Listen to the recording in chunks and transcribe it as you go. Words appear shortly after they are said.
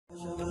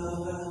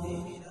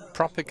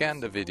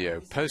propaganda video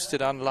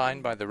posted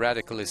online by the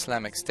radical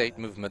Islamic State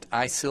movement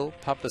ISIL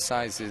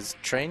publicizes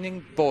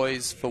training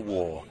boys for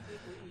war.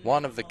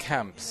 One of the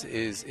camps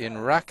is in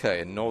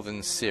Raqqa in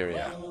northern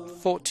Syria.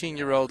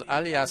 14-year-old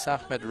Alias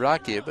Ahmed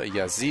Ragib, a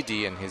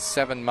Yazidi in his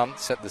 7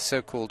 months at the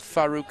so-called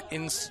Farouk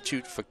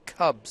Institute for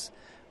Cubs,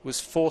 was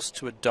forced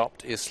to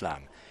adopt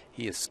Islam.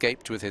 He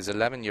escaped with his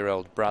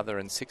 11-year-old brother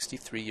and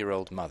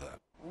 63-year-old mother.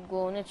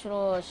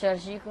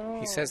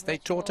 He says they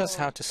taught us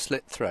how to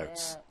slit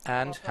throats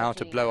and how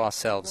to blow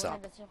ourselves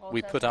up.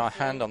 We put our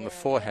hand on the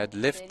forehead,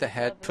 lift the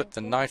head, put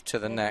the knife to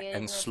the neck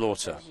and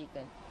slaughter.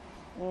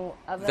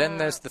 Then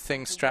there's the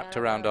thing strapped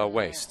around our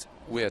waist.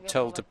 We are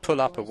told to pull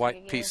up a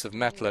white piece of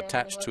metal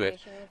attached to it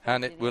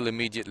and it will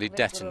immediately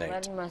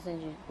detonate.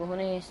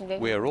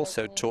 We are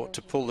also taught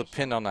to pull the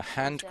pin on a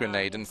hand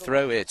grenade and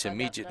throw it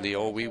immediately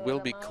or we will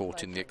be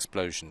caught in the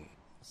explosion.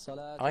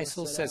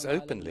 ISIL says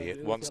openly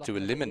it wants to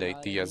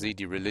eliminate the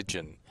Yazidi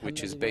religion,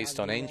 which is based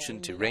on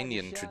ancient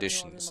Iranian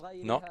traditions,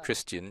 not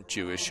Christian,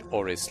 Jewish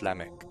or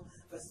Islamic.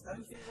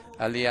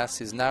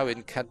 Alias is now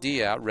in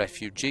Qadiyah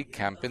refugee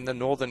camp in the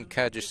northern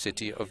Kurdish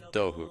city of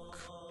Dohuk.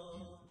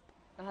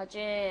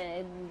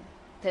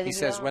 He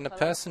says when a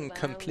person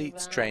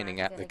completes training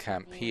at the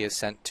camp, he is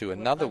sent to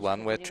another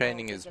one where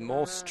training is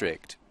more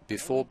strict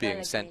before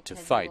being sent to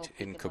fight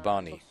in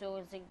Kobani.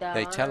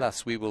 They tell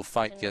us we will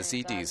fight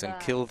Yazidis and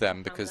kill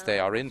them because they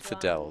are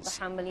infidels,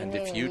 and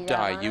if you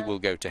die you will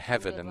go to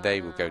heaven and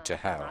they will go to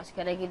hell.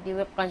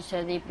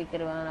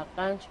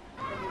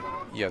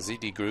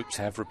 Yazidi groups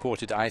have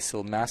reported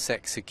ISIL mass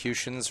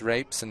executions,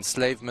 rapes,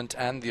 enslavement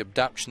and the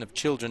abduction of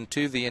children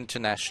to the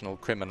International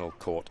Criminal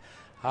Court.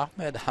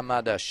 Ahmed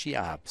Hamada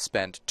Shiab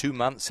spent 2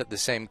 months at the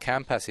same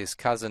camp as his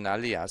cousin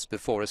Alias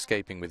before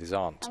escaping with his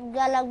aunt.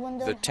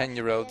 The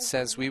 10-year-old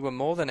says we were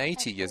more than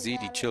 80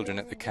 Yazidi children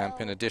at the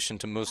camp in addition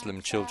to Muslim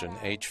children,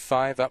 aged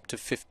 5 up to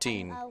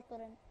 15.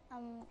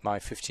 My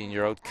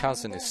 15-year-old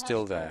cousin is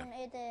still there.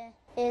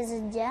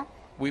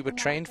 We were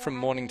trained from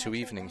morning to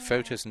evening.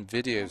 Photos and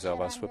videos of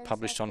us were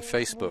published on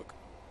Facebook.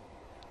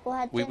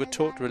 We were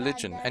taught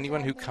religion.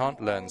 Anyone who can't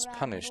learn is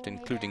punished,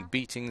 including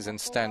beatings and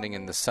standing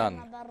in the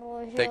sun.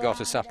 They got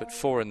us up at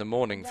 4 in the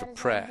morning for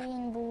prayer.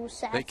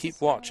 They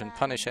keep watch and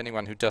punish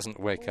anyone who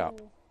doesn't wake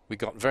up. We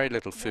got very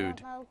little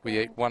food. We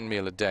ate 1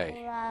 meal a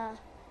day.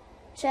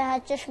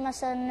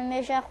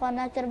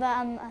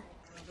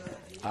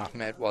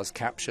 Ahmed was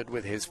captured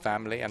with his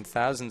family and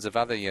thousands of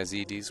other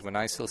Yazidis when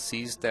ISIL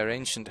seized their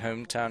ancient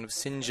hometown of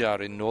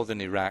Sinjar in northern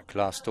Iraq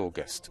last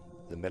August.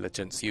 The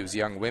militants use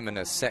young women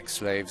as sex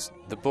slaves.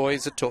 The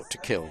boys are taught to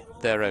kill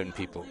their own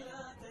people.